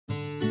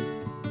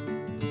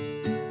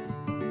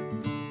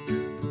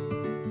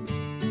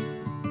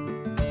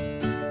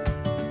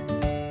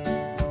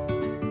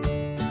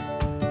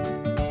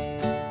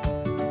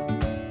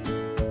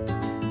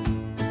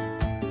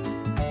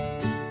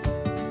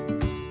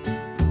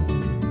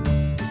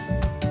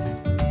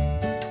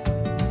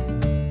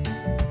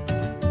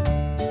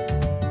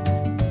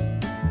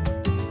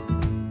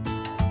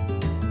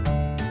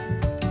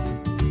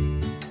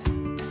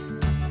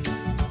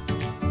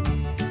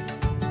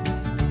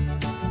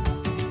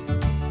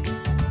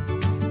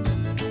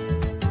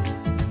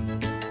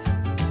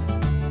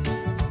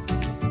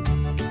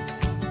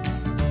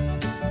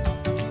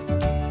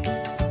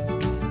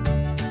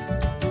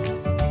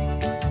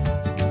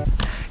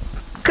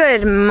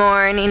Good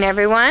morning,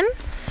 everyone.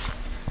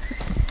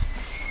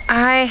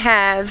 I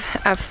have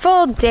a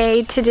full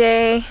day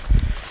today.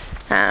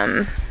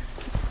 I've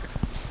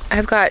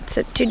got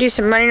to do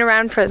some running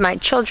around for my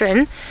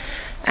children,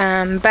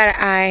 but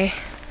I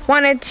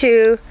wanted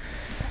to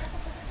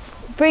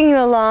bring you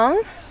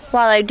along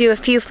while I do a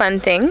few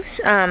fun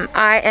things.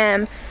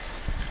 I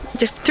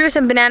just threw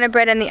some banana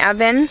bread in the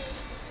oven,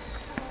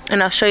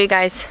 and I'll show you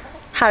guys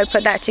how I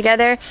put that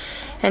together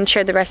and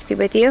share the recipe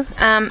with you.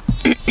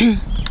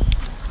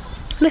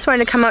 I just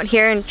wanted to come out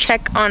here and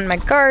check on my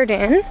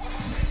garden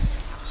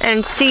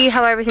and see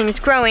how everything is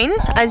growing.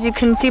 As you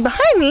can see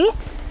behind me,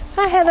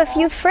 I have a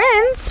few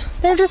friends.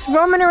 They're just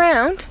roaming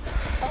around.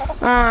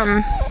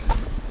 Hi,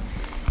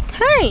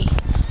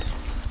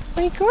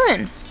 where are you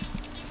going?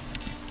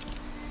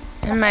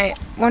 And my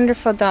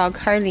wonderful dog,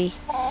 Harley,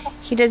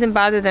 he doesn't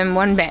bother them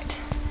one bit.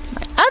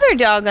 My other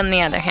dog, on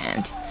the other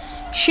hand,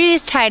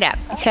 she's tied up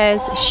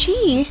because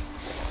she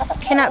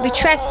cannot be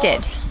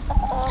trusted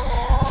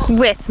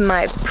with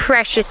my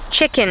precious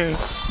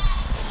chickens.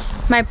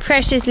 My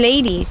precious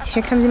ladies.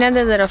 Here comes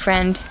another little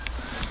friend.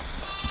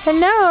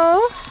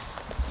 Hello.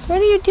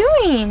 What are you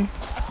doing?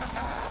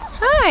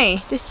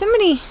 Hi. Does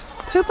somebody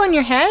poop on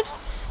your head?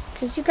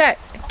 Because you got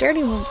a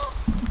dirty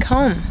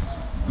comb.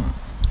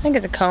 I think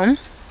it's a comb.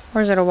 Or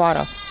is it a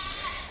wattle?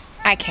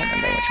 I can't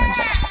remember which one's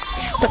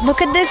which. But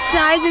look at the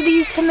size of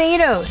these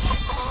tomatoes.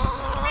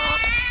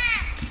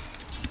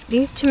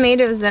 These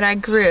tomatoes that I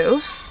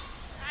grew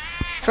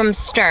from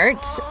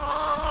starts.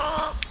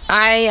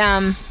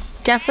 I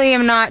definitely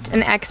am not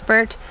an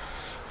expert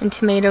in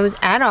tomatoes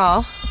at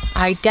all.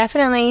 I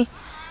definitely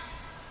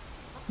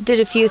did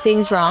a few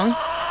things wrong,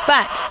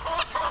 but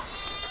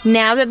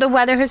now that the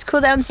weather has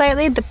cooled down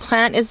slightly, the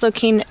plant is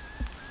looking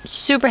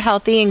super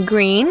healthy and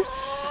green,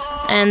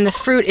 and the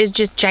fruit is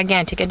just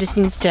gigantic. It just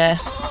needs to,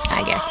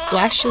 I guess,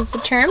 blush is the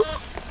term.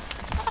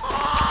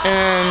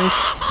 And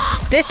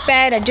this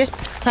bed, I just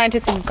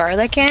planted some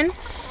garlic in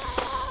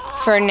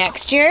for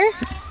next year.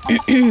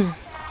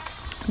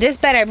 This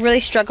bed I really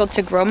struggled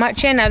to grow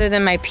much in, other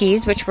than my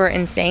peas, which were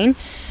insane,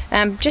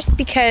 just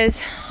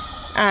because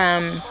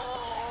I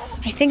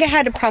think I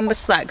had a problem with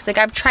slugs. Like,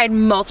 I've tried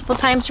multiple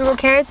times to grow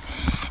carrots,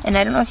 and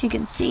I don't know if you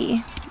can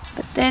see,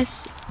 but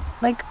this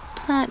like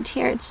plant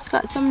here, it's just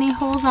got so many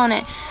holes on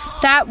it.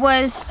 That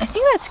was, I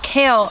think that's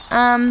kale,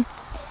 and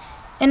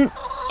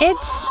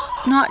it's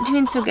not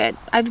doing so good.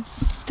 I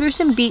threw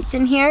some beets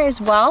in here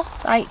as well.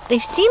 They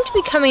seem to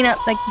be coming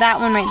up, like that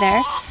one right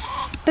there,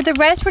 but the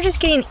rest were just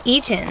getting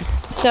eaten.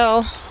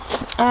 So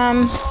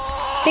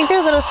I think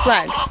they're little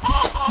slugs.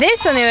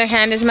 This, on the other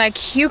hand, is my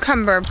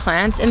cucumber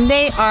plants, and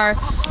they are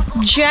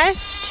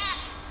just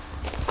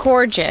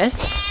gorgeous.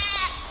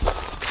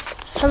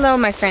 Hello,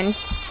 my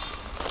friends.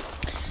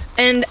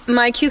 And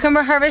my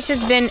cucumber harvest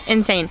has been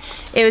insane.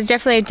 It was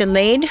definitely a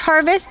delayed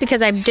harvest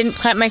because I didn't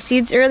plant my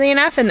seeds early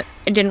enough, and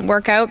it didn't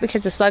work out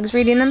because the slugs were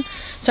eating them.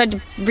 So I had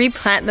to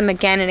replant them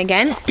again and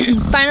again.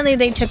 Finally,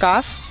 they took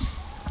off,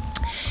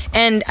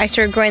 and I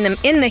started growing them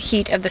in the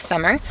heat of the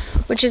summer,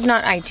 which is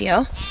not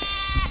ideal.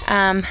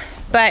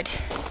 But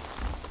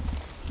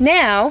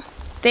now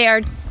they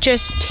are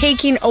just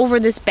taking over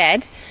this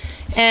bed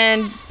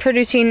and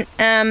producing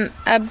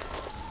a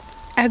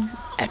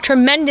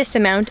tremendous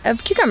amount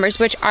of cucumbers,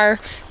 which our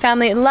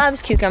family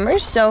loves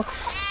cucumbers, so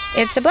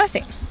it's a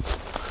blessing.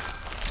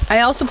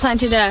 I also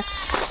planted a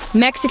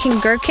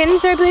Mexican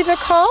gherkins, I believe they're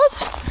called.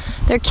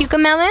 They're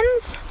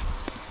cucamelons.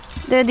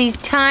 They're these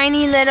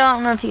tiny little, I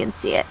don't know if you can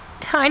see it,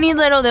 tiny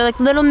little, they're like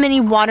little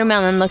mini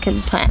watermelon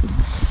looking plants,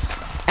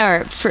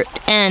 or fruit,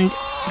 and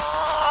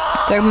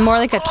they're more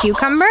like a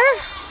cucumber,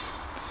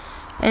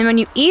 and when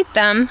you eat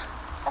them,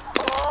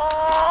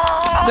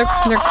 they're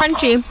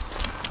crunchy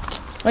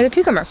like a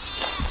cucumber,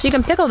 so you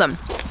can pickle them.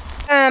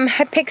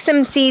 I picked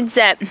some seeds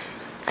that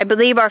I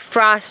believe are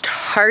frost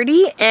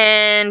hardy,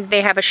 and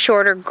they have a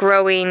shorter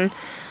growing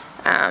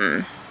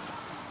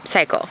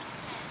cycle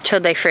till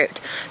they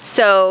fruit.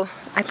 So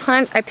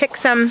I picked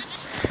some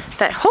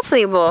that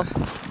hopefully will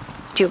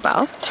do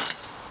well.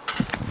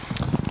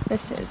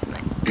 This is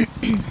my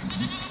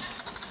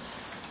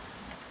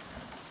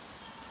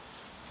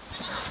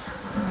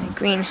my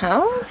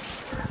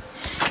greenhouse.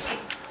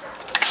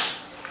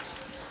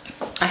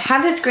 I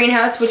have this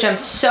greenhouse, which I'm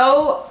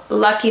so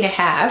lucky to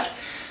have.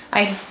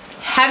 I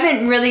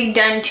haven't really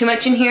done too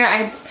much in here.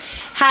 I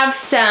have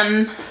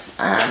some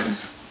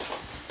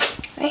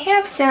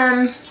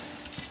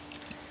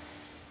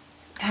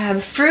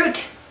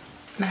fruit,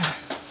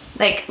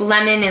 like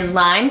lemon and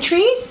lime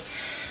trees.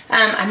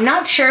 I'm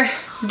not sure.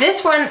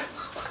 This one,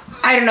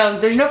 I don't know,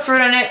 there's no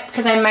fruit on it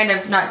because I might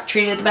have not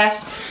treated it the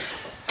best.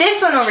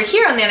 This one over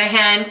here, on the other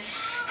hand,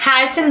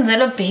 has some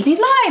little baby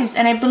limes,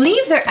 and I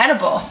believe they're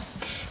edible.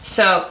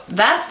 So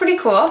that's pretty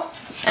cool.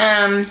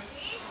 And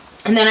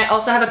then I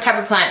also have a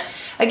pepper plant.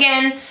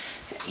 Again,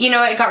 you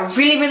know, it got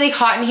really, really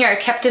hot in here. I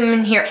kept them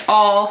in here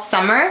all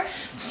summer.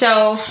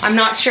 So I'm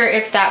not sure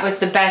if that was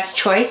the best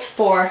choice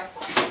for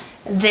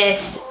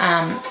this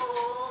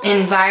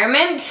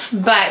environment,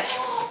 but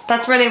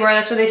that's where they were,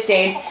 that's where they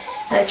stayed.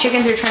 The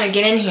chickens are trying to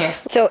get in here.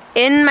 So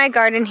in my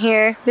garden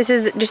here, this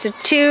is just a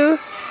two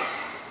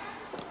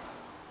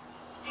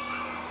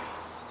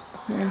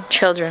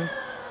children.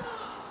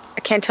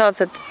 I can't tell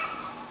if it's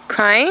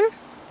crying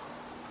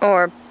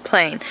or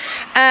playing.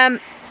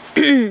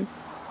 In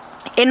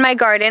my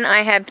garden,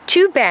 I have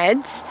 2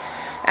 beds.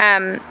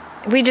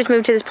 We just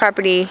moved to this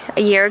property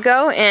a year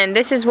ago, and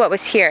this is what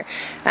was here.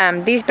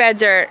 These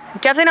beds are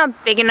definitely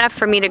not big enough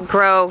for me to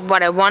grow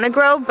what I want to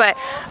grow, but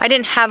I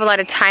didn't have a lot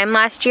of time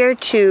last year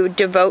to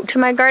devote to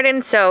my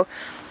garden, so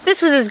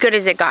this was as good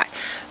as it got.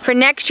 For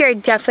next year, I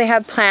definitely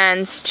have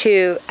plans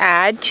to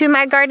add to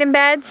my garden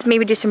beds,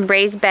 maybe do some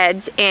raised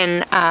beds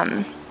in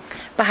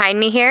behind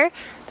me here.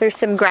 There's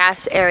some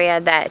grass area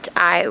that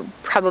I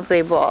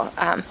probably will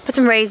put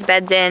some raised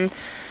beds in.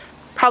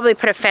 Probably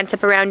put a fence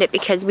up around it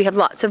because we have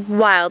lots of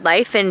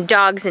wildlife and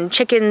dogs and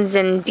chickens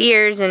and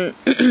deers and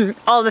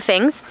all the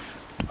things.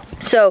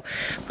 So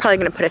probably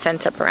gonna put a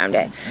fence up around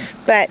it.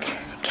 But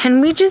can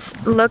we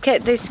just look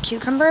at these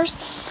cucumbers?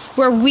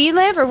 Where we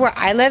live, or where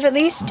I live at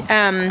least,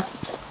 I'm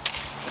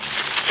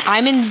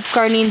in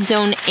gardening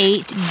zone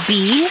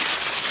 8B.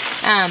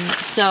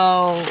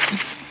 So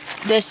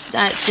that's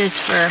just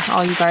for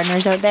all you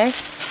gardeners out there.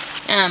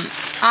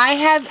 I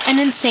have an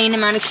insane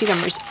amount of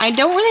cucumbers. I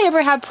don't really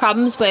ever have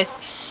problems with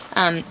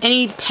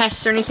any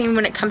pests or anything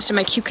when it comes to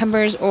my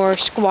cucumbers or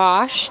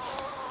squash,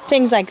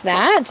 things like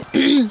that.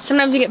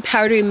 Sometimes we get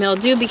powdery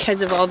mildew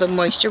because of all the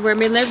moisture where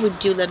we live. We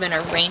do live in a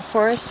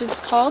rainforest, it's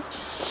called,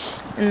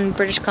 in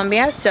British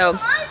Columbia. So,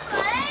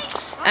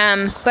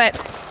 but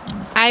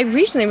I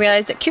recently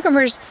realized that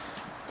cucumbers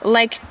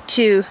like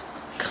to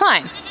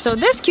climb. So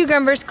this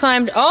cucumber's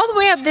climbed all the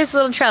way up this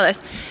little trellis.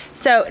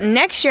 So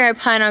next year I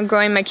plan on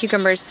growing my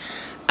cucumbers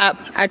up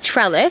a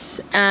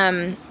trellis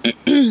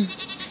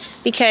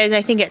because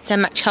I think it's a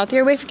much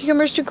healthier way for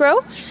cucumbers to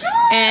grow,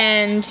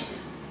 and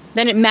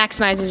then it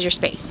maximizes your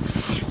space.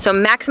 So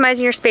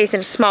maximizing your space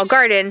in a small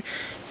garden,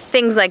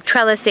 things like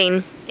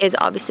trellising is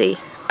obviously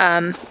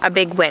a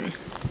big win.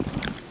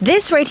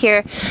 This right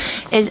here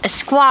is a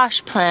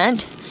squash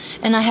plant,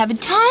 and I have a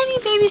tiny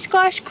baby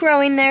squash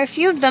growing there, a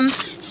few of them,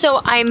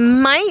 so I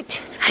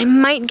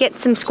might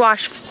get some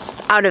squash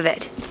out of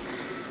it.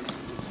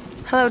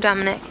 Hello,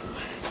 Dominic.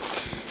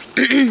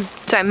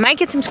 So I might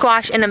get some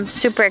squash, and I'm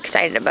super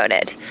excited about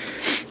it.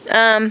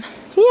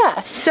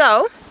 Yeah,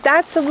 so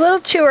that's a little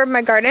tour of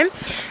my garden.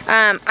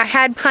 I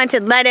had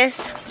planted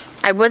lettuce.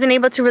 I wasn't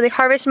able to really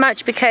harvest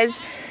much because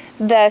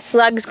the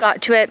slugs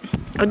got to it.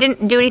 I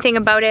didn't do anything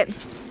about it.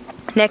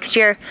 Next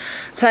year,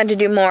 I plan to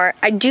do more.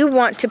 I do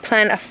want to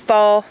plant a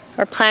fall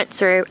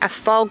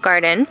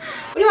garden.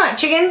 What do you want,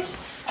 chickens?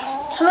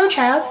 Hello,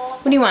 child.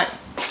 What do you want?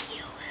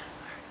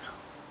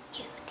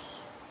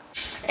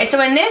 Okay,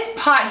 so in this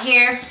pot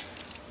here,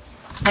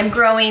 I'm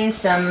growing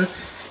some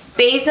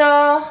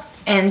basil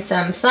and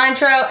some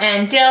cilantro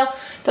and dill.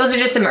 Those are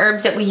just some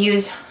herbs that we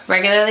use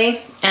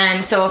regularly.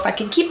 And so if I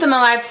can keep them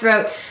alive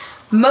throughout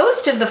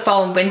most of the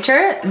fall and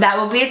winter, that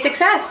will be a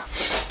success.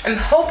 I'm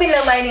hoping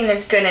the lighting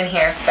is good in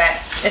here, but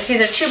it's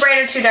either too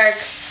bright or too dark.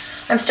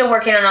 I'm still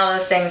working on all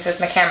those things with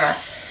my camera.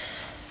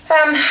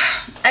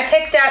 I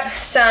picked up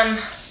some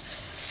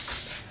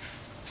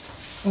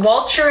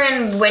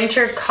Walcheren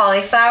winter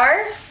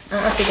cauliflower. I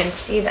don't know if you can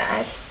see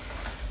that.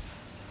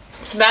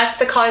 So that's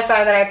the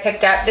cauliflower that I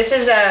picked up. This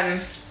is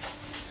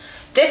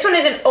this one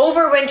is an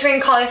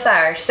overwintering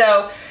cauliflower.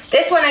 So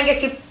this one I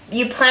guess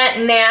you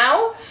plant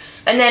now,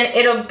 and then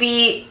it'll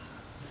be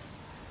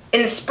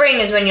in the spring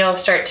is when you'll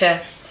start to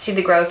see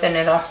the growth, and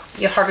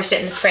you'll harvest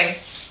it in the spring,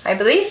 I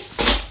believe.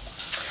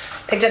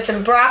 Picked up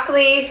some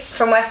broccoli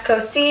from West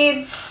Coast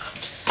Seeds,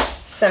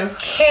 some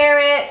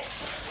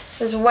carrots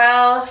as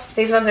well.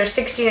 These ones are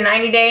 60 to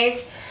 90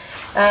 days.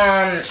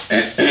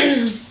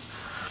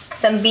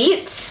 Some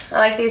beets. I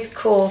like these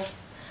cool,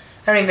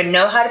 I don't even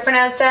know how to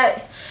pronounce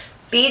that,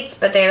 beets,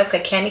 but they look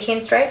like candy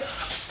cane stripes.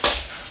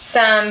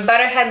 Some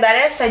butterhead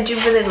lettuce. I do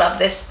really love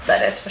this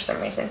lettuce for some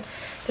reason.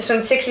 This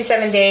one's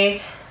 67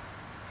 days.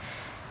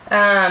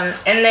 And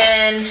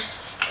then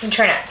some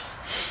turnips.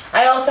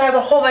 I also have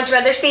a whole bunch of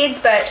other seeds,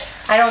 but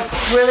I don't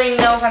really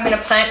know if I'm going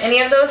to plant any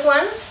of those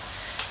ones.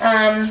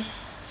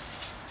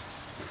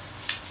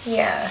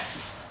 Yeah.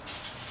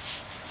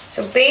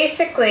 So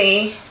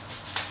basically,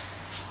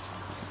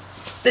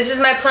 this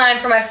is my plan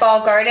for my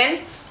fall garden.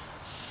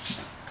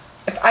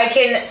 If I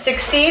can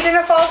succeed in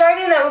a fall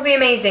garden, that would be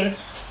amazing.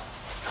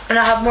 And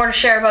I'll have more to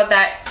share about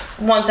that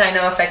once I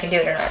know if I can do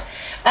it or not.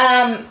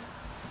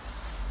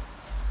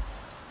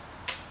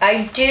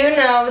 I do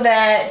know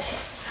that,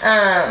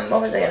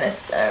 what was I gonna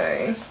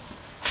say?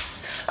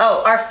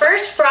 Oh, our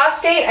first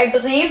frost date, I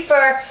believe,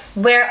 for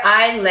where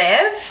I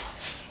live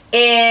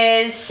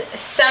is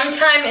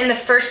sometime in the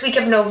first week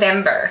of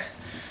November.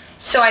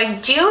 So I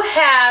do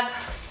have,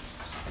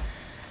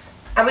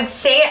 I would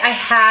say I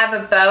have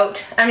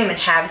about, I don't even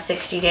have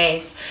 60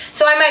 days.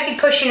 So I might be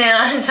pushing it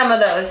on some of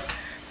those.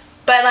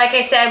 But like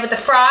I said, with the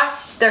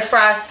frost, they're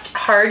frost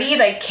hardy,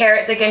 like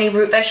carrots, like any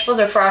root vegetables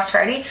are frost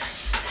hardy.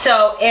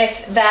 So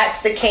if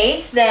that's the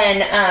case,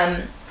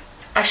 then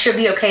I should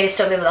be okay to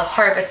still be able to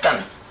harvest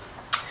them,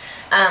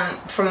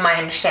 from my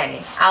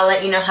understanding. I'll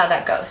let you know how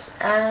that goes.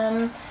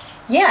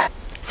 Yeah.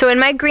 So in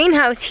my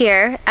greenhouse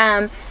here,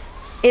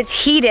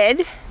 it's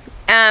heated,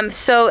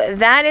 so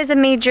that is a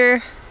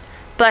major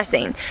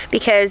blessing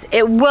because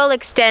it will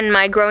extend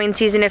my growing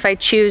season if I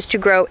choose to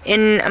grow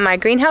in my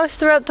greenhouse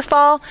throughout the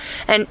fall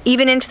and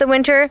even into the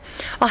winter.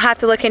 I'll have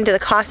to look into the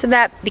cost of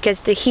that because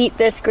to heat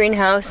this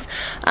greenhouse,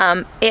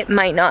 it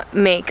might not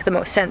make the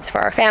most sense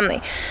for our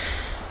family.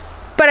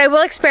 But I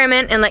will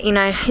experiment and let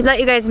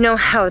you guys know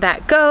how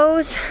that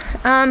goes.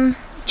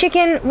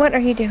 Chicken, what are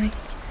you doing?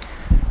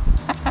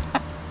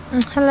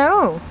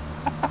 Hello.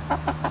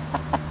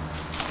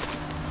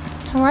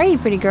 How are you,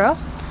 pretty girl?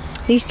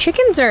 These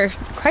chickens are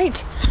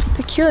quite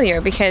peculiar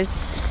because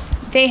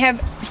they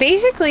have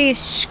basically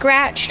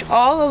scratched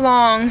all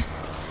along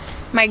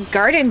my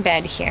garden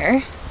bed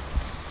here,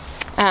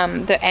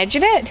 the edge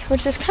of it,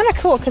 which is kind of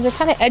cool because they're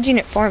kind of edging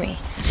it for me.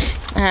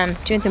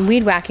 Doing some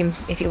weed whacking,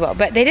 if you will.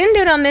 But they didn't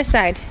do it on this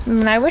side,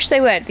 and I wish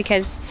they would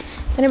because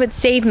then it would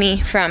save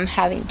me from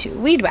having to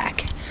weed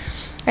whack.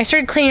 I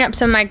started cleaning up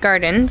some of my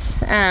gardens.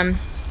 I've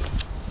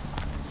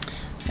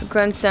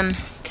grown some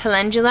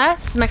calendula.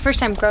 This is my first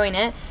time growing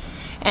it.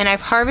 And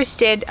I've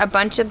harvested a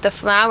bunch of the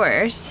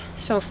flowers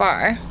so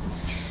far.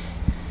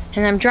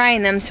 And I'm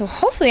drying them, so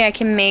hopefully I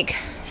can make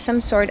some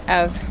sort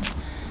of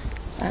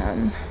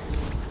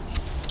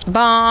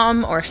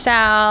balm or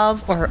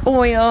salve or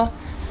oil.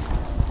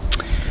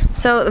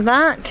 So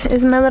that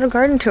is my little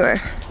garden tour.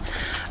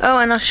 Oh,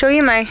 and I'll show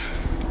you my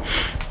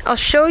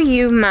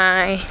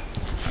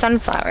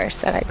sunflowers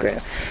that I grew.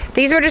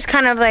 These were just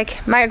kind of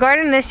like, my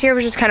garden this year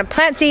was just kind of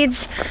plant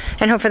seeds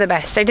and hope for the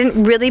best. I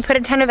didn't really put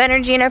a ton of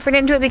energy and effort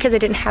into it because I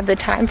didn't have the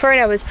time for it.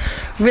 I was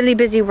really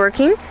busy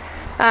working.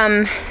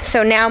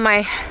 So now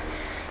my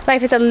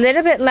life is a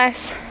little bit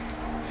less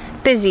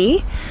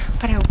busy,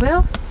 but I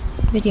will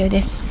video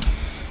this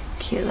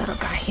cute little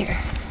guy here.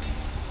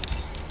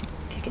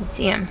 If you can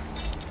see him.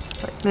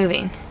 So it's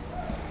moving.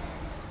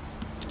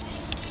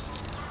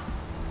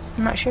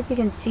 I'm not sure if you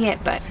can see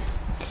it, but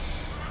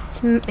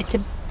it's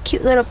a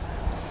cute little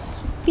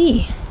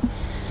bee.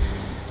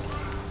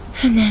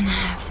 And then I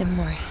have some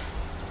more.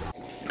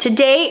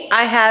 Today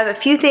I have a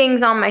few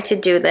things on my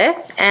to-do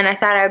list and I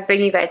thought I would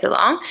bring you guys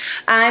along.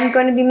 I'm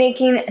going to be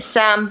making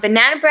some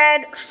banana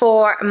bread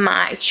for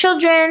my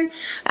children,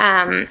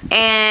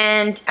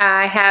 and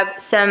I have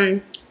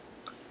some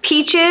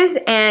peaches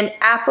and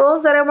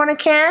apples that I want to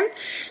can,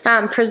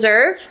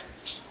 preserve.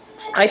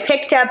 I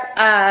picked up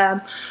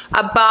a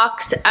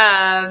box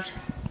of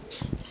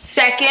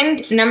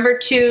second number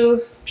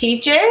 2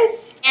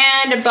 peaches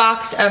and a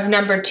box of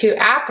number 2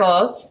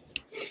 apples.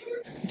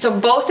 So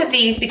both of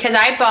these, because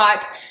I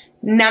bought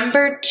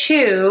number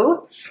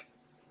 2,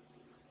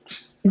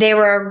 they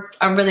were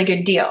a really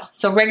good deal.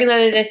 So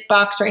regularly this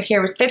box right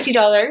here was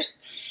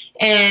 $50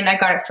 and I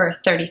got it for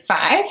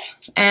 $35.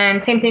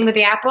 And same thing with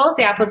the apples.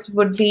 The apples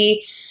would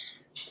be,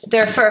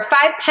 they're for a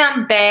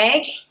 5-pound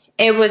bag.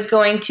 It was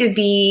going to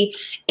be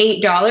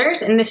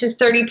 $8, and this is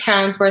 30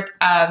 pounds worth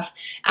of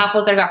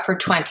apples I got for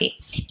 $20.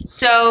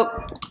 So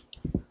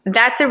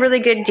that's a really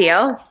good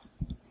deal,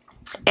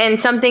 and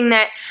something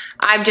that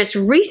I've just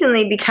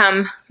recently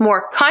become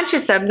more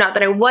conscious of, not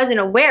that I wasn't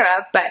aware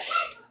of, but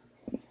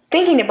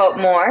thinking about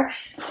more,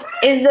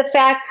 is the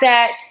fact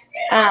that,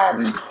 I'm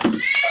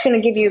just going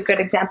to give you a good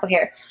example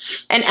here.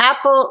 An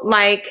apple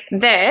like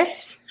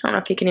this, I don't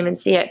know if you can even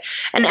see it,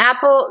 an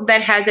apple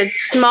that has a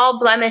small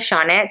blemish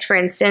on it, for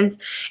instance,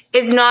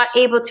 is not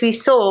able to be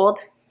sold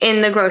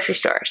in the grocery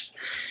stores.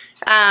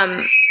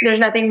 There's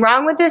nothing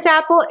wrong with this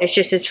apple. It's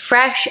just as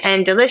fresh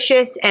and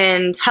delicious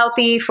and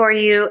healthy for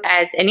you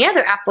as any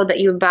other apple that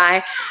you would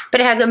buy,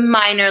 but it has a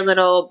minor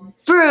little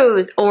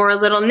bruise or a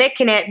little nick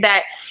in it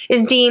that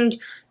is deemed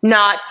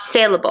not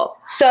saleable.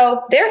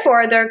 So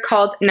therefore they're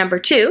called number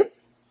 2,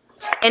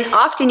 and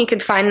often you can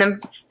find them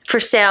for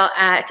sale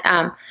at,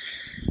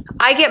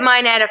 I get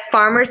mine at a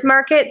farmer's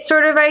market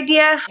sort of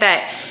idea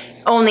that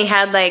only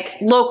had like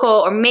local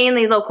or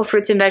mainly local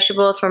fruits and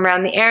vegetables from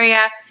around the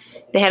area.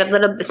 They had a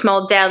little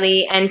small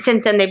deli, and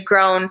since then they've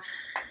grown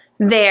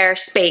their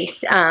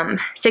space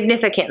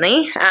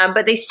significantly,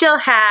 but they still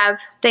have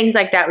things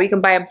like that where you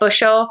can buy a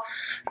bushel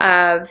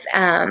of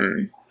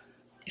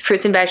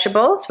fruits and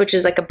vegetables, which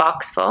is like a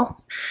box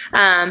full,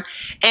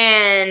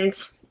 and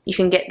you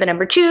can get the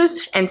number 2s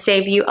and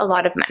save you a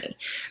lot of money,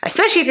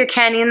 especially if you're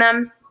canning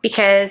them,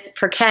 because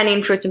for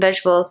canning fruits and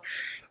vegetables,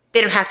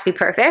 they don't have to be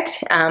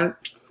perfect.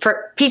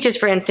 For peaches,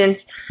 for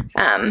instance,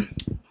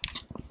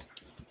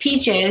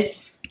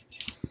 peaches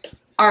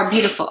are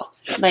beautiful.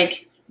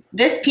 Like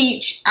this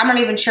peach, I'm not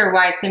even sure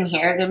why it's in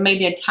here. There may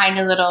be a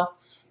tiny little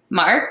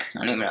mark. I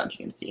don't even know if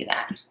you can see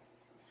that.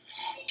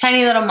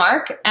 Tiny little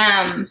mark,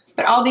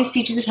 but all these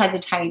peaches, it has a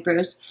tiny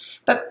bruise.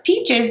 But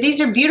peaches, these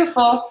are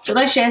beautiful,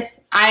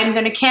 delicious. I'm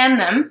gonna can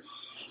them.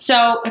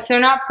 So if they're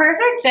not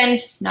perfect, then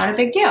not a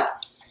big deal.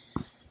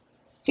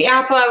 The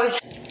apple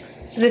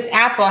so this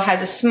apple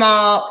has a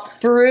small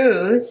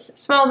bruise,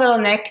 small little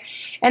nick,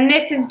 and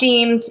this is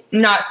deemed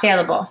not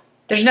saleable.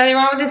 there's nothing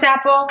wrong with this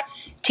apple.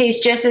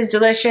 Tastes just as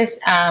delicious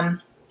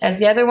as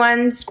the other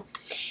ones.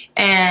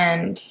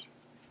 And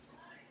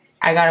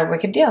I got a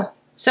wicked deal.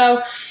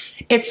 So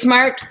it's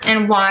smart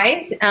and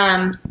wise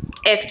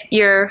if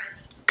you're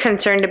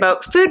concerned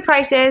about food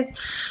prices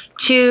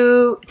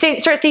to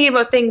start thinking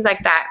about things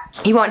like that.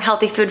 You want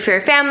healthy food for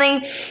your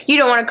family. You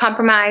don't want to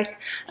compromise.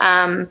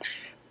 But,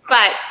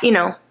 you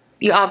know,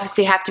 you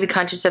obviously have to be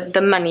conscious of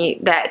the money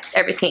that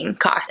everything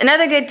costs.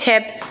 Another good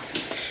tip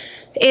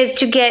is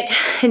to get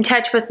in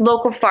touch with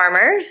local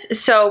farmers.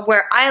 So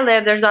where I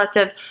live, there's lots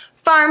of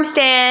farm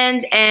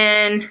stands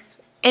and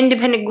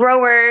independent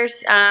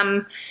growers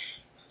on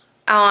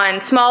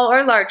small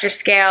or larger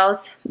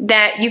scales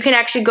that you can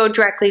actually go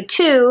directly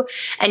to,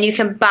 and you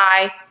can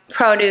buy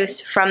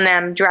produce from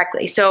them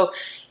directly. So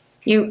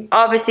you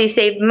obviously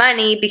save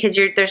money because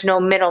there's no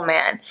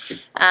middleman.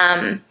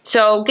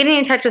 So getting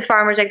in touch with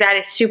farmers like that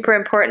is super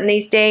important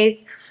these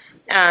days,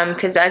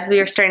 because as we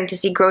are starting to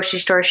see, grocery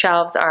store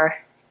shelves are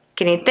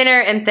getting thinner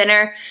and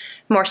thinner,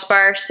 more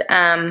sparse,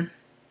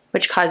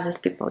 which causes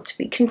people to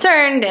be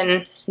concerned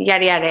and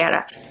yada yada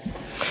yada.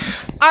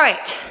 All right,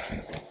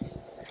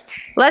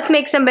 let's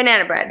make some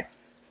banana bread.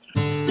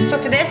 So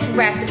for this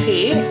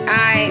recipe,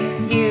 I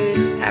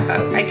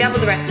double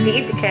the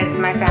recipe because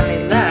my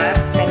family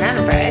loves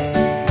banana bread.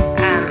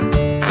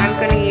 I'm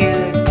going to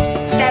use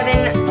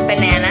 7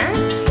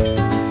 bananas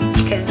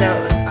because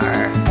those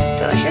are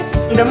delicious.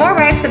 The more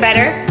ripe, the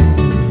better,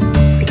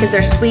 because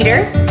they're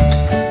sweeter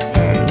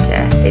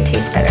and they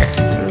taste better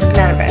in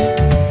banana bread.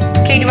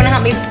 Okay, do you want to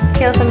help me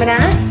peel some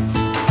bananas?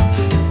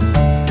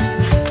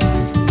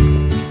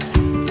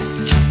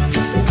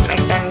 This is my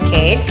son,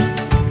 Cade.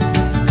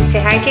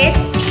 Say hi, Cade.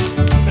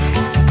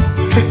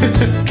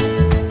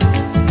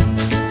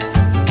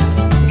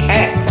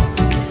 Okay,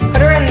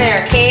 put her in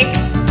there, Cade.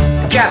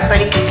 Good job,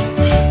 buddy.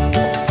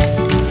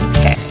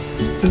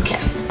 Okay,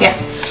 yeah.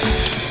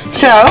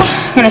 So,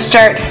 I'm gonna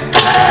start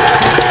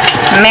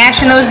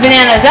mashing those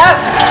bananas up.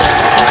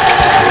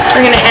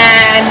 We're gonna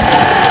add,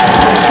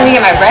 let me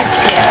get my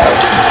recipe out.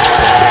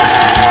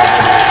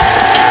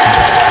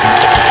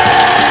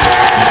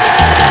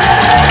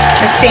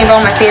 I save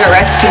all my favorite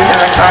recipes on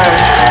my phone.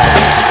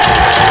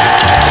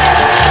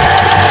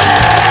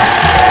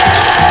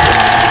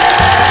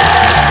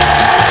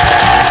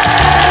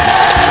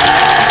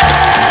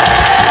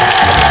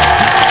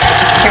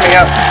 Here we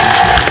go.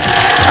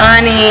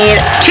 I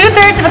need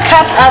 2/3 of a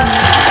cup of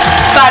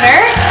butter.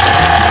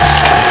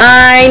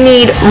 I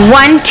need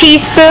 1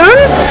 teaspoon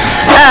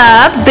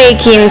of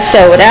baking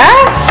soda.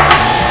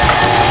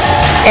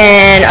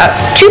 And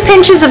 2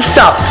 pinches of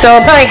salt.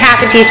 So probably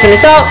half a teaspoon of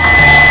salt.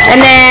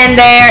 And then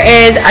there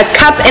is 1.5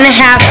 cups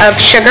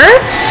of sugar.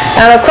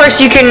 Of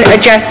course you can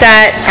adjust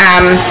that.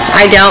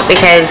 I don't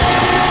because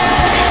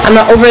I'm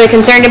not overly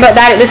concerned about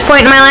that at this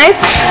point in my life.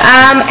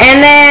 And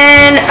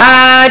then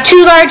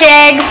 2 large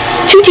eggs,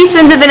 2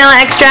 teaspoons of vanilla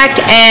extract,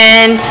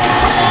 and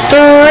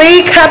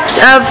 3 cups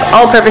of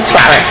all-purpose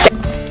flour.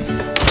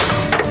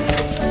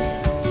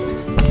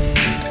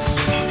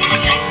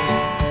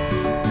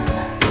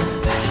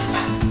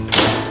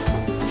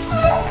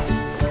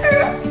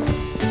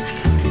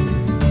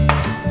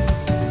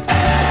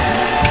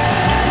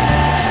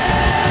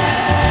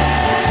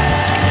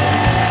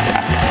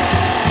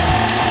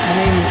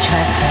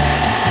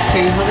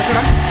 Here, you hold it for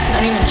me.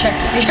 I didn't even check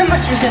to see how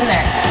much was in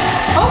there.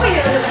 Oh, wait,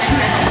 it was in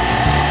there.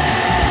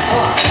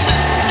 Oh.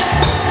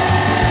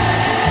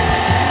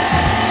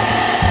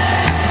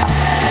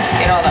 Let's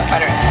get all that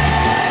butter in there.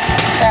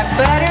 That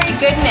buttery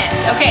goodness.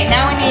 Okay,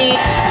 now we need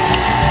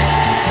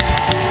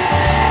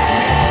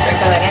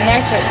sprinkle it in there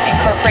so it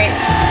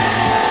incorporates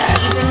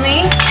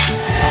evenly.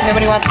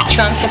 Nobody wants a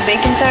chunk of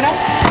baking soda.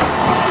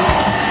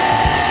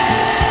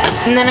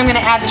 And then I'm going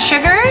to add the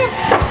sugar.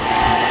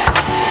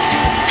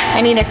 I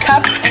need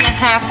 1.5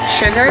 cups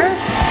sugar.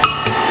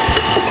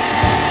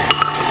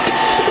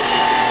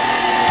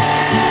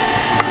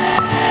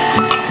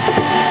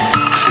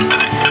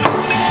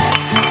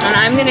 And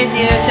I'm gonna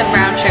do some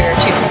brown sugar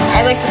too.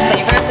 I like the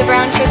flavor of the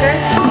brown sugar.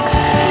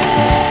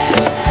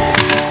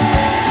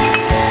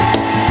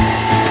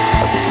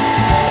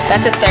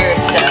 That's 1/3,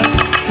 so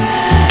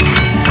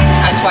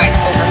that's why it's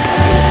over.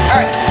 All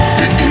right.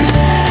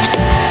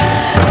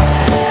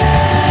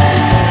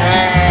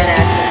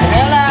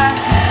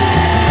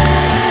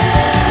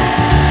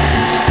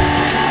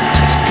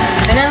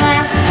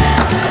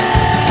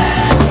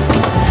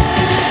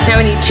 Now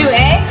we need 2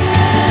 eggs.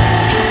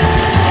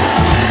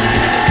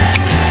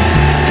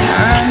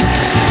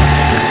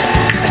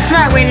 A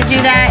smart way to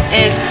do that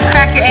is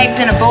crack your eggs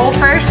in a bowl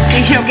first so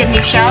you don't get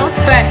any shells,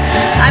 but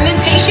I'm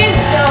impatient,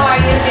 so I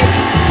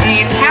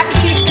need 1/2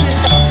 teaspoon of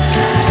salt.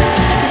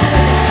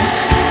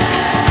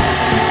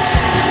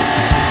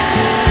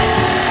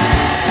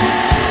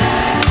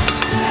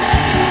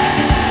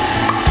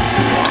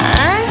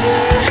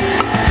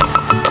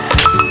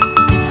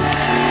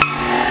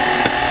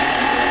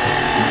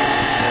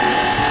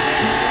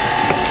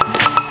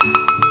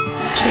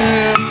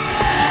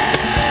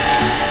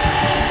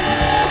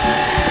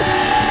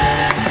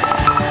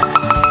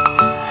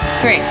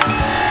 Great.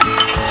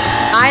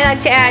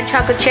 like to add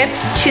chocolate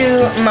chips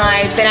to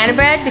my banana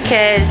bread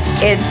because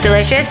it's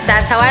delicious.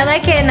 That's how I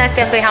like it, and that's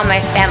definitely how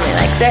my family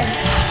likes it.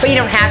 But you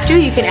don't have to.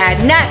 You can add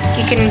nuts.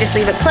 You can just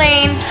leave it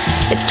plain.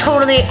 It's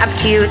totally up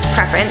to you. It's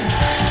preference.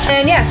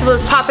 And yeah, so we'll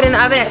just pop it in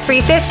the oven at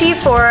 350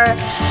 for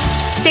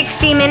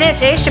 60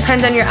 minutes-ish,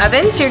 depends on your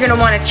oven. So you're gonna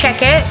wanna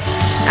check it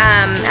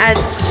as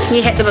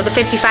you hit about the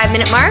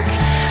 55-minute mark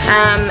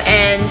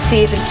and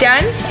see if it's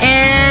done.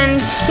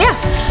 And yeah,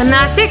 and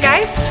that's it,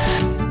 guys.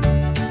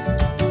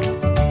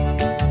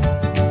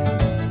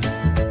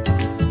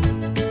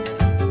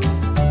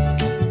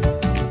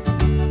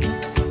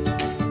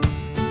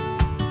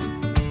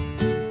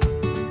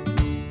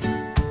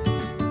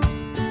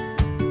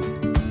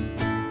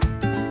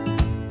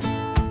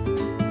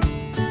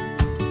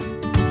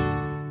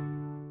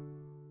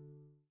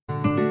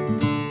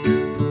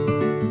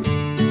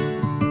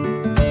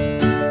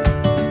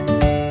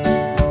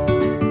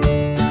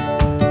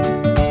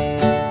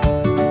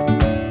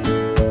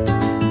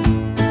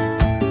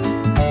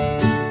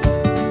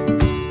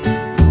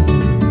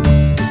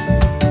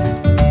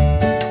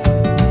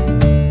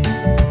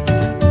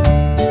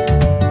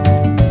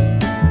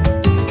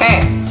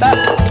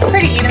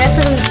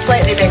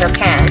 Slightly bigger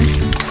pan.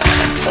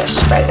 So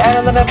spread that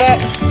a little bit.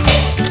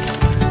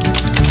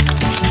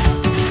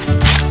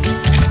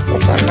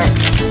 This one might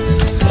be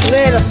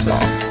a little small,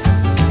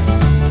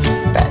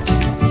 but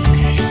it's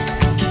okay.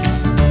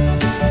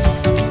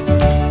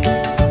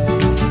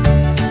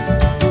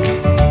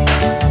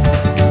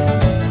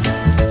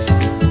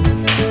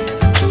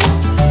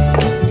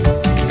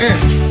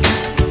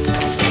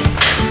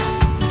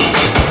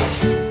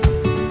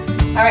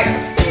 All right,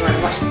 you want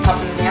to watch them pop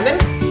them in the oven?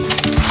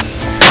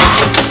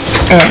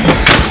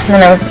 I'm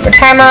gonna put the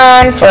timer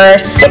on for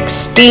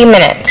 60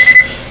 minutes.